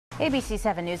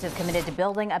ABC7 News is committed to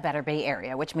building a better Bay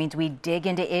Area, which means we dig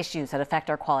into issues that affect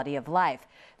our quality of life.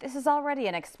 This is already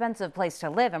an expensive place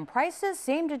to live, and prices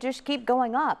seem to just keep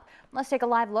going up. Let's take a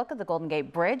live look at the Golden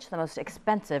Gate Bridge, the most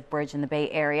expensive bridge in the Bay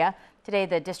Area. Today,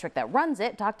 the district that runs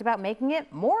it talked about making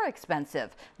it more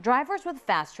expensive. Drivers with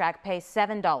Fast Track pay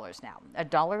 $7 now,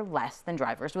 $1 less than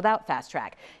drivers without Fast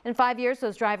Track. In 5 years,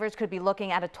 those drivers could be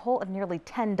looking at a toll of nearly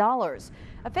 $10.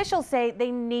 Officials say they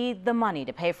need the money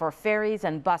to pay for ferries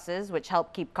and buses, which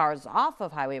help keep cars off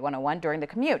of Highway 101 during the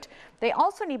commute. They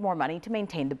also need more money to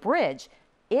maintain the bridge.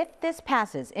 If this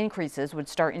passes, increases would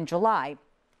start in July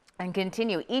and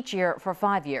continue each year for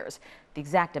 5 years. The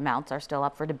exact amounts are still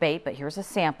up for debate, but here's a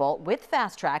sample. With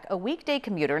Fast Track, a weekday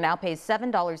commuter now pays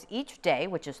 $7 each day,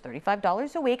 which is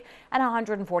 $35 a week, and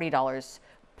 $140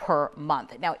 per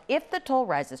month. Now, if the toll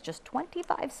rises just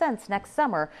 25 cents next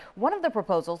summer, one of the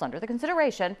proposals under the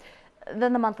consideration,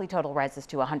 then the monthly total rises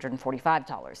to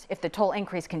 $145. If the toll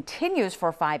increase continues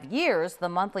for 5 years, the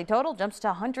monthly total jumps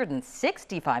to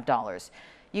 $165.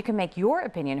 You can make your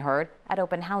opinion heard at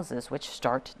open houses, which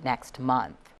start next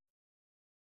month.